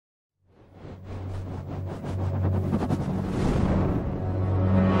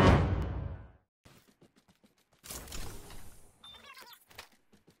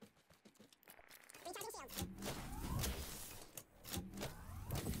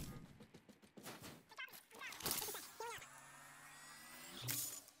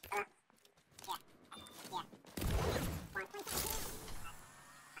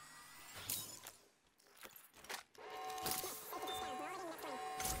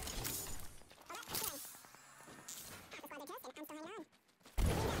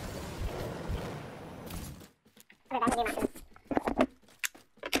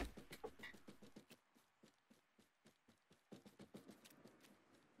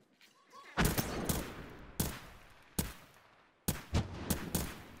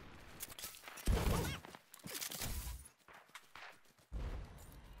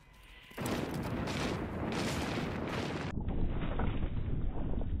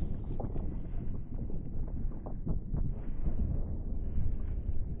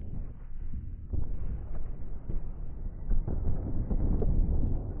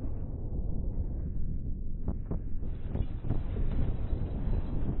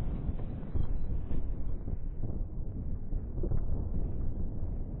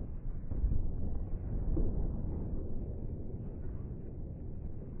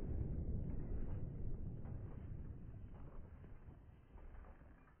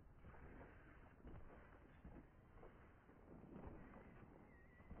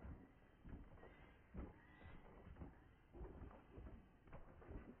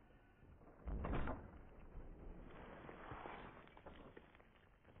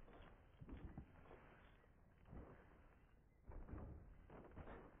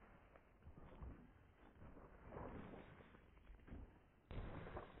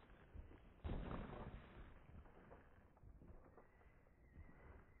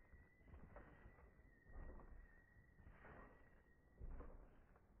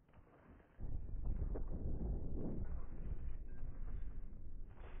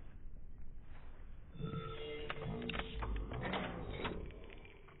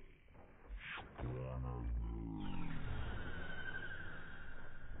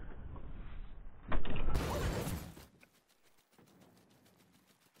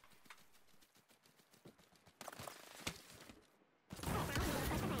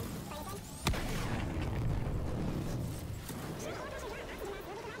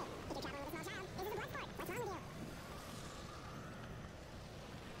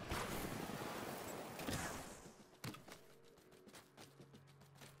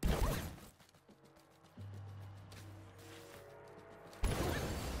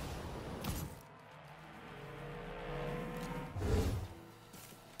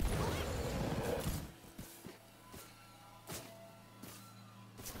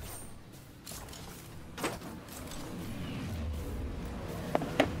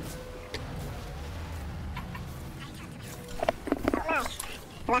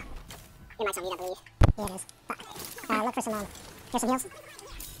Your mic's on mute, I believe. Yeah, it is. Fuck. Look for some, here's some heals.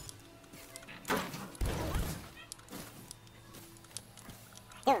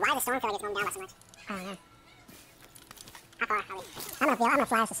 Dude, why does the storm feel like it's going down by so much? I don't know. How far are we? I'm gonna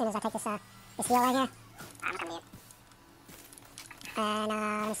fly as soon as I take this, this heal right here. I'm gonna come to you. And,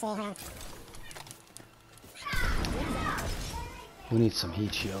 let me see, hold on. We need some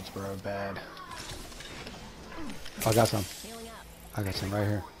heat shields, bro, bad. Oh, I got some. I got some right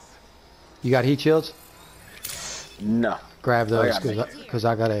here. You got heat shields? No. Grab those, cause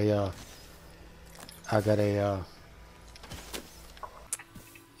I got a,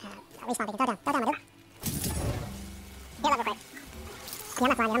 Respawn, go down, my dude. Heal up real quick. Yeah, I'm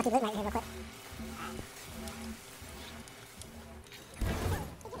not flying, I'm gonna keep looting right here real quick.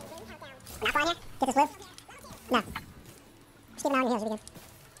 I'm not flying here? Get this blue? No. Just keep an eye on the heels if you can.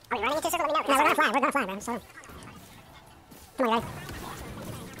 Are we running into a circle? Let me know. No, we're gonna fly, bro. So. Come on, you ready?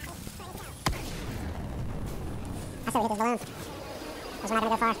 I said we hit this balloon. Because we're not gonna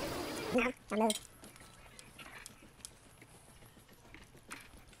go far. No, don't move.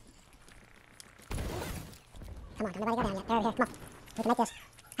 Come on, nobody go down yet. They're over here. Come on. We can make this.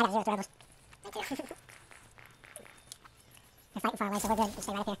 I got 0 throwables. Me too. They're fighting far away, so we're good. We'll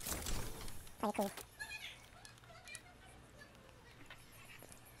stay right up here. Play it cool.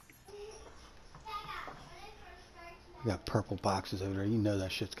 we got purple boxes over there. You know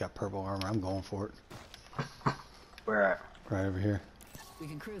that shit's got purple armor. I'm going for it. Where at? Right over here. We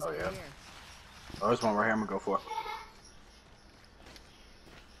can cruise over here. Oh, there's one right here I'm gonna go for.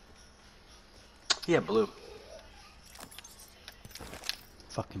 Yeah, blue.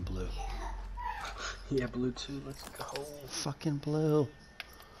 Fucking blue. Yeah, blue too. Let's go. Fucking blue.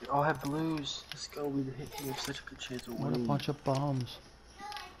 We all have blues. Let's go. We have such a good chance of What a winning. bunch of bums.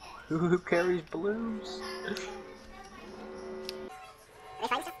 Who carries blues? Are they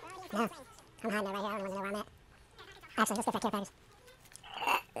fighting stuff? No. I'm hiding there right here. I don't want to know where I'm at. Actually, let's get that care package.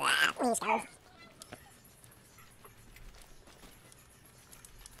 Please go. Right here.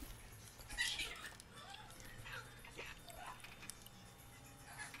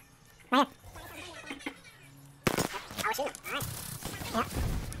 Oh, we're shooting. Alright. Yep.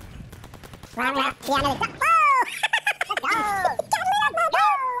 Run, run. Yeah, I know. Whoa! Let's go! Go!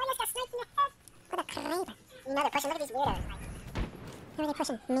 I just got sniped in the head. What a creeper. No, they're pushing. Look at these weirdos. Who are they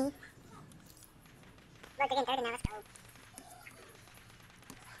pushing? Me? Look, they're getting 30 now. Let's go.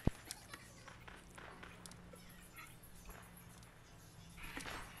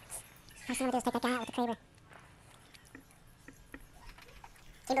 First thing I'm gonna do is take that guy out with the Kraber.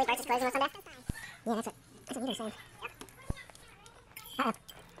 Kimberly versus closing on Sunday? Yeah, that's what you were saying. Yep. Uh-oh.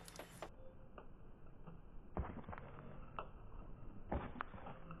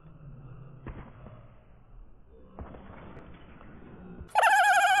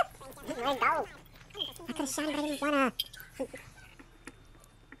 Where's gold? I could've shot him, but I didn't wanna.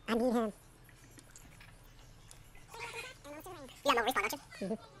 I need him. You got no respawn, don't you?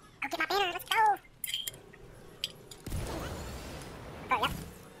 Mm-hmm. Go get my banner, let's go! Oh, yep.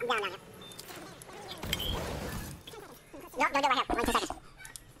 I'm down now, yep. Nope, don't do it right here. Wait 2 seconds.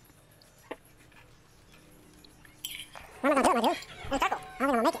 What am I gonna do, in a circle. I don't think I'm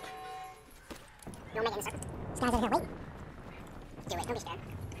gonna make it. You won't make it in a circle. This guy's over here waiting. Do it, don't be scared.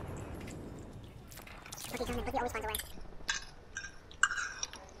 Look, he always finds a way.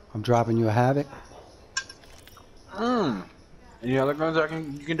 I'm dropping you a Havoc. Any other guns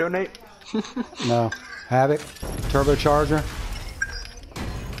you can donate? No. Havoc. Turbocharger.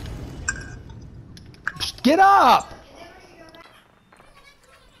 Get up!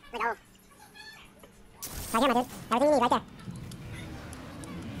 Look, oh. Right here, my dude. Everything you need right there.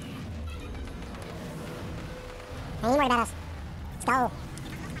 I ain't worried about us. Let's go.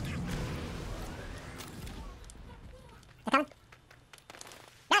 They're coming.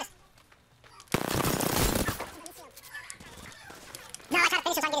 Got us. No, I tried to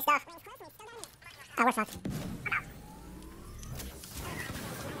finish her so I can get his stuff. Oh, we're fucked.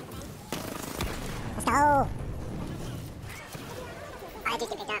 Let's go. I just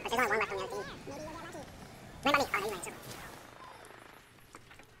get picked up, but there's only one left on the other team. Wait about me. Oh, no, you might circle.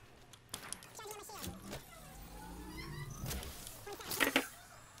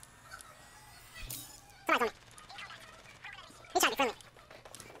 Somebody's on me. He's trying to be friendly.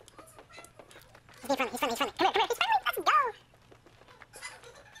 He's being friendly. He's friendly. Come here. He's friendly. Let's go.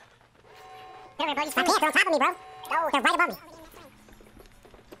 Come here, bro. He's friendly. They're on top of me, bro. No, they're right above me.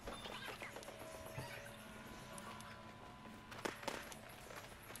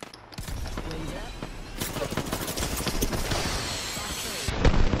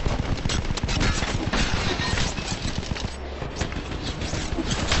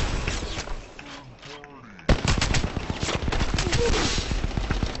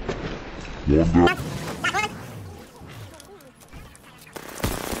 Knock one.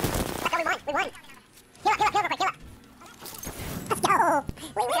 Let's go, we won. Heal up real quick, heal up. Let's go.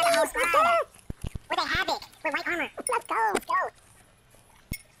 We win the whole squad. We're the Havoc. We're white armor. Let's go. Let's go.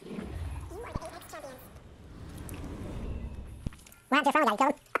 You are the Apex champions. What happened to your phone? Got you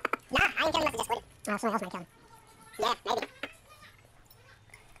killed him? Nah, I ain't killed him. Must have just quit it. Oh, someone else might kill him. Yeah, maybe.